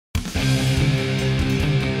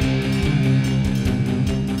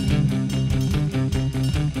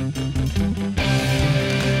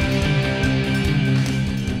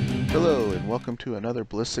welcome to another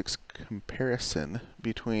ballistics comparison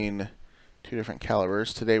between two different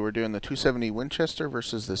calibers. Today we're doing the 270 Winchester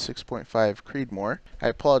versus the 6.5 Creedmoor. I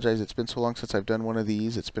apologize, it's been so long since I've done one of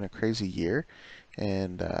these. It's been a crazy year,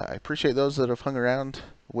 and I appreciate those that have hung around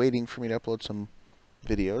waiting for me to upload some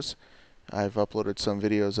videos. I've uploaded some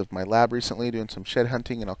videos of my lab recently doing some shed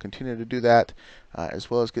hunting, and I'll continue to do that, as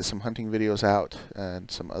well as get some hunting videos out and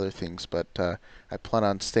some other things, but I plan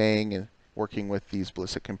on staying and working with these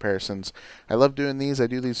ballistic comparisons. I love doing these. I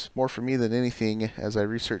do these more for me than anything as I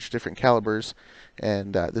research different calibers,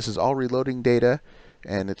 and this is all reloading data,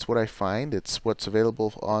 and it's what I find. It's what's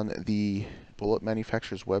available on the bullet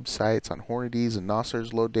manufacturer's websites, on Hornady's and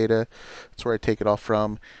Nasser's load data. That's where I take it all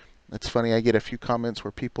from. It's funny, I get a few comments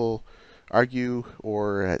where people argue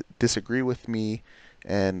or disagree with me,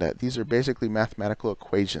 and these are basically mathematical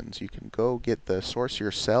equations. You can go get the source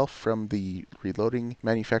yourself from the reloading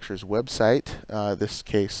manufacturer's website. This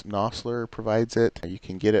case, Nosler provides it. You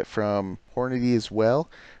can get it from Hornady as well.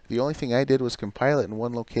 The only thing I did was compile it in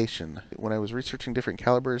one location. When I was researching different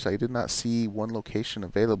calibers, I did not see one location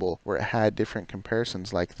available where it had different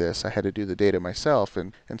comparisons like this. I had to do the data myself,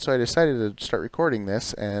 and so I decided to start recording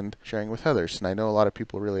this and sharing with others. And I know a lot of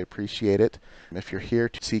people really appreciate it. If you're here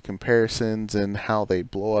to see comparisons and how they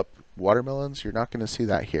blow up watermelons, you're not going to see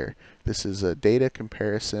that here. This is a data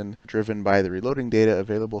comparison driven by the reloading data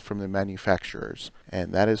available from the manufacturers,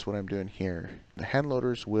 and that is what I'm doing here. The hand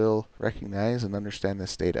loaders will recognize and understand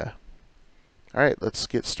this data. Alright, let's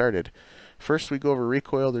get started. First we go over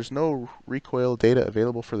recoil. There's no recoil data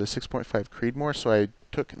available for the 6.5 Creedmoor, so I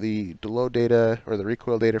took the load data, or the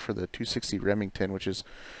recoil data, for the 260 Remington, which is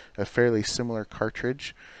a fairly similar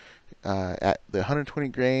cartridge. At the 120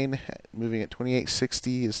 grain, moving at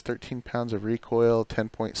 2860, is 13 pounds of recoil,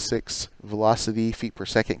 10.6 velocity, feet per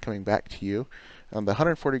second coming back to you. The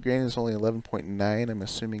 140 grain is only 11.9. I'm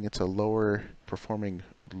assuming it's a lower performing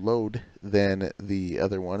load than the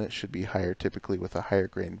other one. It should be higher typically with a higher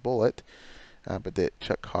grain bullet, but the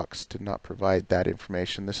Chuck Hawks did not provide that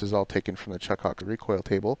information. This is all taken from the Chuck Hawk recoil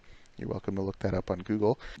table. You're welcome to look that up on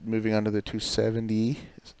Google. Moving on to the 270,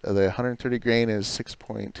 the 130 grain is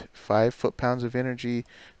 6.5 foot-pounds of energy.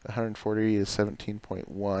 The 140 is 17.1.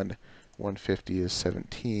 150 is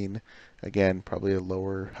 17. Again, probably a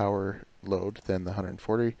lower power load than the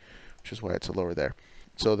 140, which is why it's a lower there.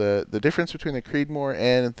 So the difference between the Creedmoor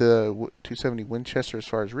and the 270 Winchester as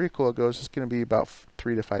far as recoil goes is going to be about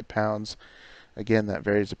 3 to 5 pounds. Again, that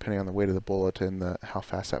varies depending on the weight of the bullet and how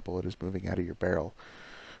fast that bullet is moving out of your barrel.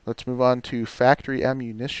 Let's move on to factory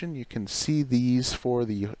ammunition. You can see these for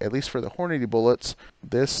at least for the Hornady bullets.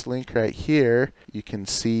 This link right here, you can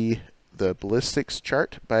see the ballistics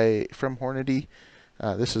chart from Hornady.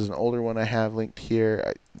 This is an older one I have linked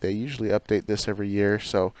here. They usually update this every year,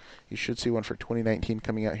 so you should see one for 2019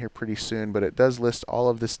 coming out here pretty soon. But it does list all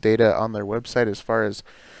of this data on their website as far as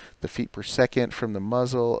the feet per second from the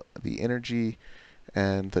muzzle, the energy,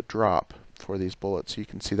 and the drop for these bullets. So you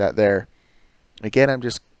can see that there. Again,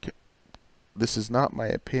 this is not my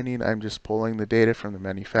opinion. I'm just pulling the data from the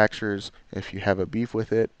manufacturers. If you have a beef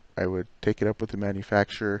with it, I would take it up with the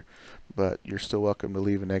manufacturer, but you're still welcome to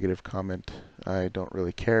leave a negative comment. I don't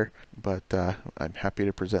really care, but I'm happy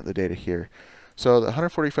to present the data here. So the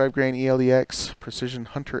 145 grain ELDX Precision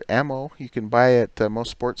Hunter ammo, you can buy at most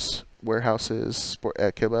sports warehouses,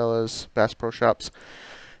 at Cabela's, Bass Pro Shops.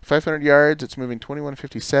 500 yards, it's moving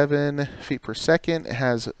 2157 feet per second. It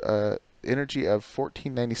has energy of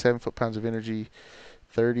 1497 foot-pounds of energy,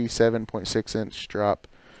 37.6 inch drop.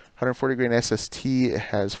 140 grain SST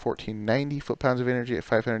has 1490 foot-pounds of energy at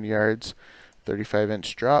 500 yards, 35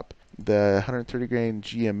 inch drop. The 130 grain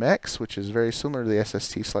GMX, which is very similar to the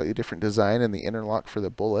SST, slightly different design, and the interlock for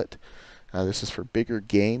the bullet. This is for bigger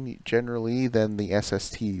game generally than the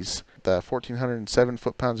SSTs. The 1407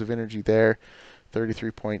 foot-pounds of energy there,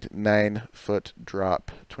 33.9 foot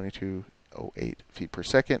drop, 2208 feet per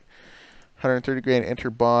second. 130 grain enter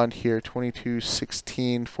bond here,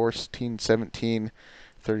 2216, 1417,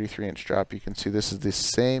 33 inch drop. You can see this is the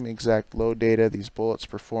same exact load data. These bullets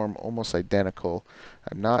perform almost identical.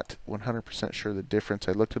 I'm not 100% sure the difference.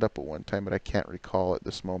 I looked it up at one time, but I can't recall at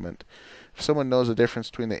this moment. If someone knows the difference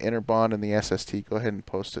between the inner bond and the SST, go ahead and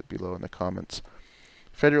post it below in the comments.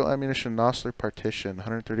 Federal Ammunition Nosler Partition,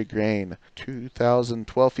 130 grain,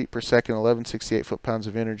 2012 feet per second, 1168 foot-pounds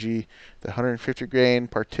of energy. The 150 grain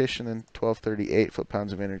Partition and 1238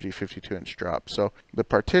 foot-pounds of energy, 52 inch drop. So the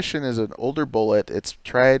Partition is an older bullet. It's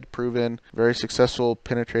tried, proven, very successful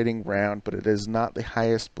penetrating round, but it is not the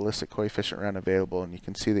highest ballistic coefficient round available, and you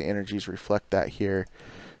can see the energies reflect that here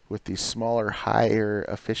with these smaller, higher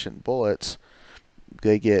efficient bullets.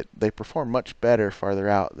 they perform much better farther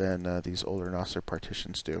out than these older Nosler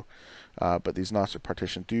partitions do. But these Nasser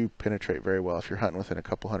partitions do penetrate very well. If you're hunting within a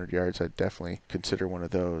couple hundred yards, I'd definitely consider one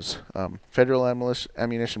of those. Federal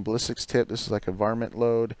ammunition ballistics tip. This is like a varmint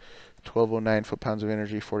load. 1209 foot-pounds of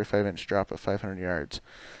energy, 45-inch drop at 500 yards.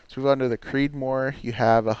 Let's move on to the Creedmoor. You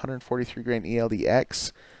have 143 grain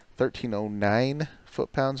ELDX, 1309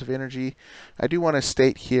 foot-pounds of energy. I do want to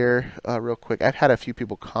state here real quick, I've had a few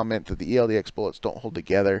people comment that the ELDX bullets don't hold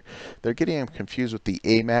together. They're getting them confused with the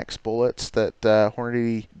AMAX bullets that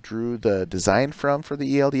Hornady drew the design from for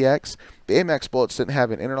the ELDX. The AMAX bullets didn't have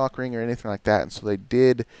an interlock ring or anything like that, and so they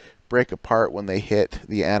did break apart when they hit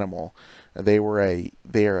the animal. They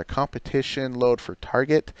are a competition load for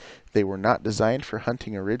target. They were not designed for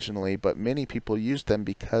hunting originally, but many people used them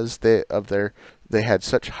because they had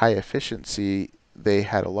such high efficiency. They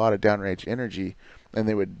had a lot of downrange energy, and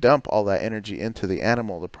they would dump all that energy into the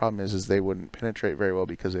animal. The problem is they wouldn't penetrate very well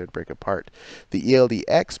because they would break apart. The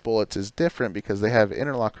ELDX bullets is different because they have an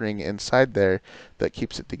interlock ring inside there that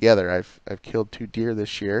keeps it together. I've killed 2 deer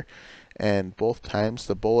this year, and both times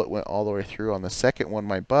the bullet went all the way through. On the second one,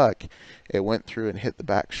 my buck, it went through and hit the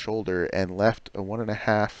back shoulder and left a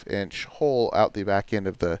 1.5-inch hole out the back end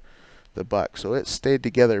of the buck. So it stayed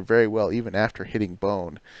together very well even after hitting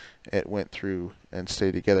bone. It went through and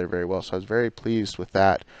stayed together very well. So I was very pleased with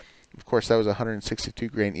that. Of course, that was 162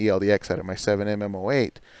 grain ELDX out of my 7M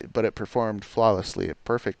M08, but it performed flawlessly.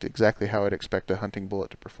 Perfect, exactly how I'd expect a hunting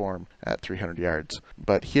bullet to perform at 300 yards.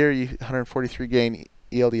 But here, 143 grain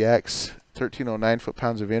ELDX, 1309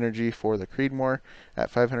 foot-pounds of energy for the Creedmoor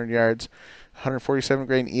at 500 yards. 147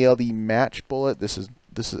 grain ELD match bullet. This is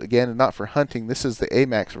again not for hunting. This is the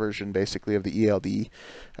AMAX version basically of the ELD. This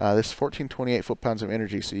is 1428 foot-pounds of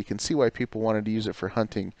energy, so you can see why people wanted to use it for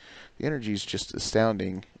hunting. The energy is just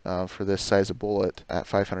astounding for this size of bullet at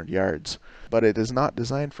 500 yards. But it is not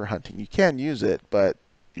designed for hunting. You can use it, but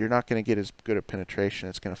you're not going to get as good a penetration.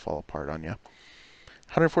 It's going to fall apart on you.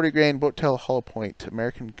 140 grain boat tail hollow point.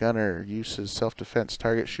 American gunner uses self-defense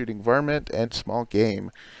target shooting varmint and small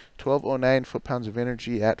game. 1209 foot-pounds of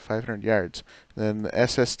energy at 500 yards. Then the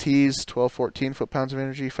SSTs, 1214 foot-pounds of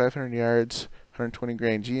energy, 500 yards. 120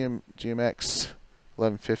 grain GMX,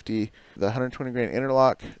 1150. The 120 grain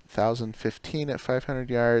interlock, 1015 at 500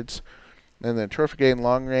 yards. And then trophy gain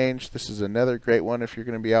long range. This is another great one if you're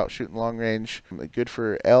going to be out shooting long range. Good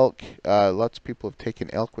for elk. Lots of people have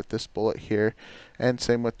taken elk with this bullet here, and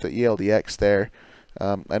same with the ELDX there.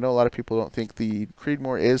 I know a lot of people don't think the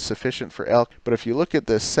Creedmoor is sufficient for elk, but if you look at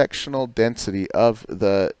the sectional density of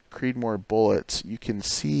the Creedmoor bullets, you can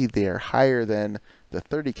see they are higher than the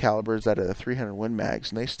 30 calibers out of the 300 Win Mags,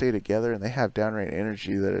 and they stay together and they have downrange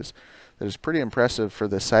energy that is pretty impressive for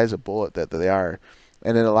the size of bullet that they are.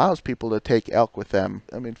 And it allows people to take elk with them,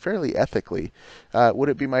 I mean, fairly ethically. Would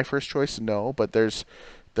it be my first choice? No, but there's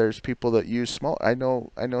people that use small. I know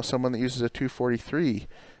someone that uses a 243,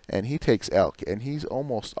 and he takes elk, and he's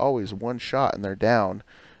almost always one shot and they're down.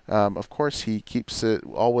 Of course, he keeps it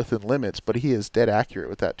all within limits, but he is dead accurate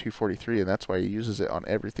with that 243, and that's why he uses it on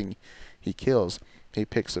everything he kills. He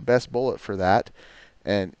picks the best bullet for that,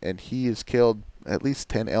 and he has killed at least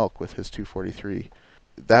 10 elk with his 243.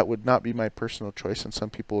 That would not be my personal choice, and some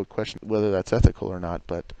people would question whether that's ethical or not.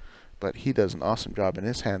 But he does an awesome job in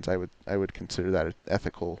his hands. I would consider that an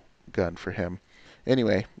ethical gun for him.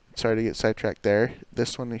 Anyway, sorry to get sidetracked there.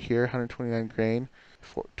 This one here, 129 grain,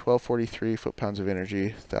 1243 foot-pounds of energy,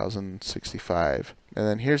 1065. And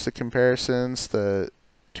then here's the comparisons. The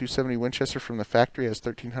 270 Winchester from the factory has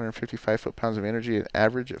 1355 foot-pounds of energy at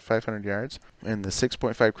average at 500 yards, and the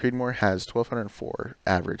 6.5 Creedmoor has 1204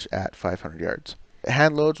 average at 500 yards.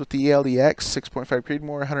 Hand loads with the ELDX, 6.5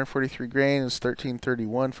 Creedmoor, 143 grain is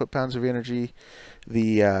 1331 foot-pounds of energy.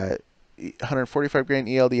 The 145 grain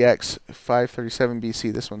ELDX, 537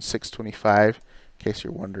 BC, this one's 625, in case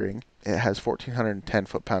you're wondering. It has 1410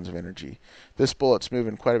 foot-pounds of energy. This bullet's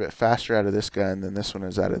moving quite a bit faster out of this gun than this one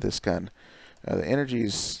is out of this gun. The energy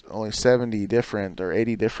is only 70 different or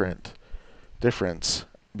 80 difference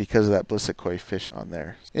because of that ballistic coefficient on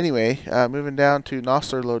there. Anyway, moving down to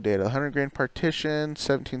Nasser Load data. 100 grain Partition,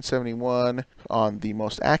 1771 on the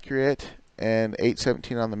most accurate, and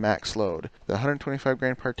 817 on the max load. The 125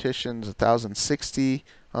 grain Partition's 1060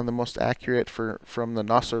 on the most accurate from the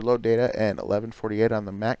Nosler load data, and 1148 on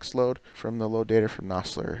the max load from the load data from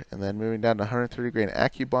Nosler. And then moving down to 130 grain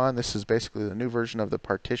AccuBond, this is basically the new version of the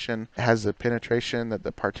Partition. It has the penetration that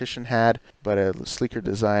the Partition had, but a sleeker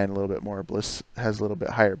design, a little bit more has a little bit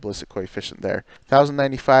higher ballistic coefficient there.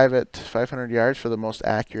 1095 at 500 yards for the most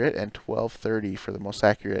accurate, and 1230 for the most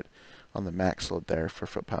accurate on the max load there for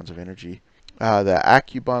foot-pounds of energy. The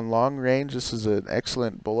Accubon long range, this is an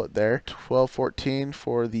excellent bullet there. 1214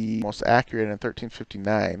 for the most accurate and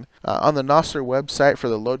 1359. On the Nosler website for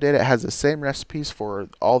the load data, it has the same recipes for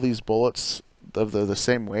all these bullets of the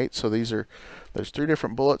same weight. So there's 3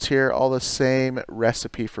 different bullets here, all the same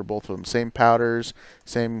recipe for both of them. Same powders,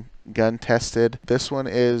 same gun tested. This one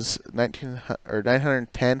is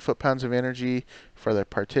 910 foot-pounds of energy for the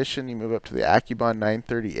Partition. You move up to the Accubon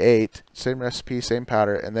 938. Same recipe, same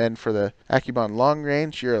powder. And then for the Accubon long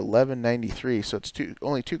range, you're 1193. So it's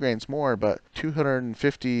only 2 grains more, but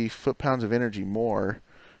 250 foot-pounds of energy more.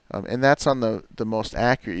 And that's on the most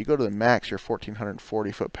accurate. You go to the max, you're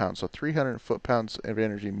 1440 foot-pounds. So 300 foot-pounds of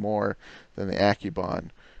energy more than the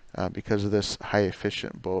Accubon because of this high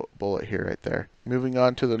efficient bullet here right there. Moving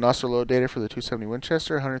on to the Nasser Load data for the 270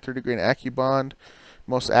 Winchester, 130 grain Accubon.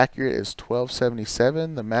 Most accurate is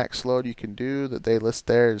 1277. The max load you can do that they list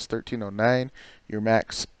there is 1309. Your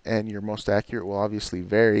max and your most accurate will obviously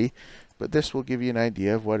vary, but this will give you an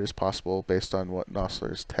idea of what is possible based on what Nosler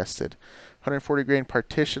has tested. 140 grain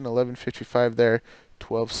Partition, 1155 there,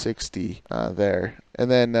 1260 there. And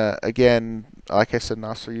then again, like I said,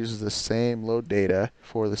 Nosler uses the same load data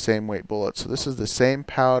for the same weight bullet. So this is the same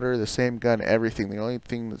powder, the same gun, everything. The only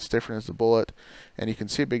thing that's different is the bullet. And you can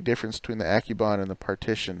see a big difference between the Accubon and the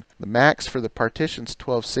Partition. The max for the Partition is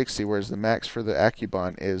 1260, whereas the max for the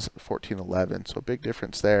Accubon is 1411. So a big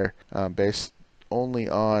difference there based only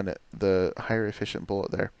on the higher efficient bullet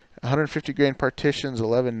there. 150 grain Partitions,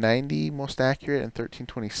 1190 most accurate, and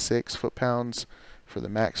 1326 foot-pounds for the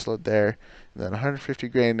max load there. And then 150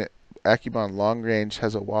 grain Accubon long range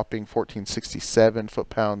has a whopping 1467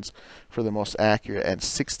 foot-pounds for the most accurate and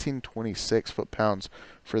 1626 foot-pounds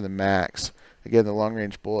for the max. Again, the long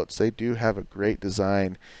range bullets, they do have a great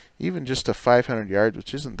design, even just to 500 yards,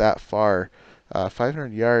 which isn't that far.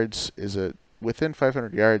 500 yards is within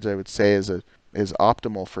 500 yards, I would say, is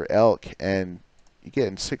optimal for elk, and you get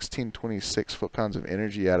 1626 foot-pounds of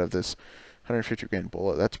energy out of this 150 grain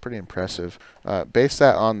bullet. That's pretty impressive. Base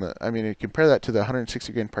that on you compare that to the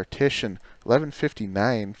 160 grain Partition,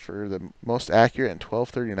 1159 for the most accurate and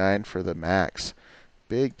 1239 for the max.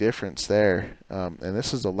 Big difference there. And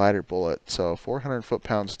this is a lighter bullet, so 400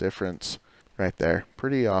 foot-pounds difference right there.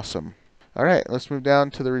 Pretty awesome. All right, let's move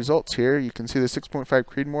down to the results here. You can see the 6.5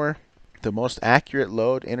 Creedmoor. The most accurate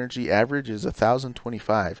load energy average is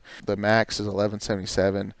 1025. The max is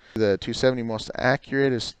 1177. The 270 most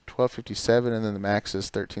accurate is 1257, and then the max is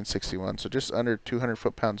 1361. So just under 200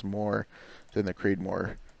 foot-pounds more than the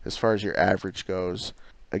Creedmoor as far as your average goes.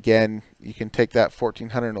 Again, you can take that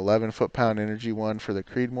 1411 foot-pound energy one for the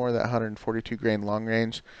Creedmoor, that 142 grain long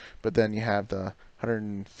range, but then you have the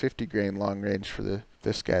 150 grain long range for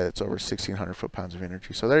this guy that's over 1600 foot-pounds of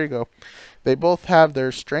energy. So there you go. They both have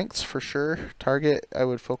their strengths for sure. Target, I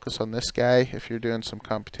would focus on this guy if you're doing some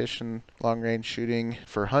competition long range shooting.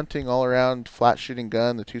 For hunting all around flat shooting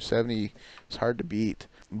gun, the 270 is hard to beat.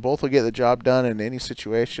 Both will get the job done in any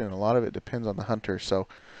situation, and a lot of it depends on the hunter. So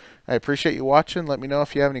I appreciate you watching. Let me know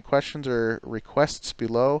if you have any questions or requests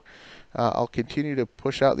below. I'll continue to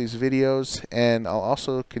push out these videos, and I'll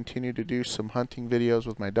also continue to do some hunting videos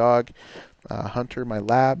with my dog, Hunter, my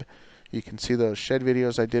lab. You can see those shed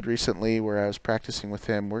videos I did recently where I was practicing with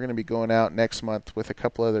him. We're going to be going out next month with a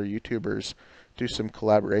couple other YouTubers, do some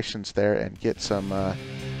collaborations there, and get some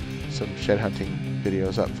shed hunting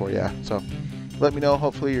videos up for you. So let me know.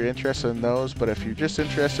 Hopefully you're interested in those, but if you're just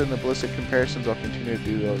interested in the ballistic comparisons, I'll continue to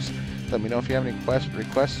do those. Let me know if you have any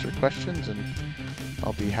requests or questions, and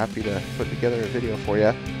I'll be happy to put together a video for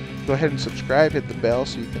you. Go ahead and subscribe, hit the bell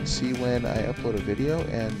so you can see when I upload a video,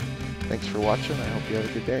 and thanks for watching. I hope you have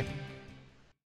a good day.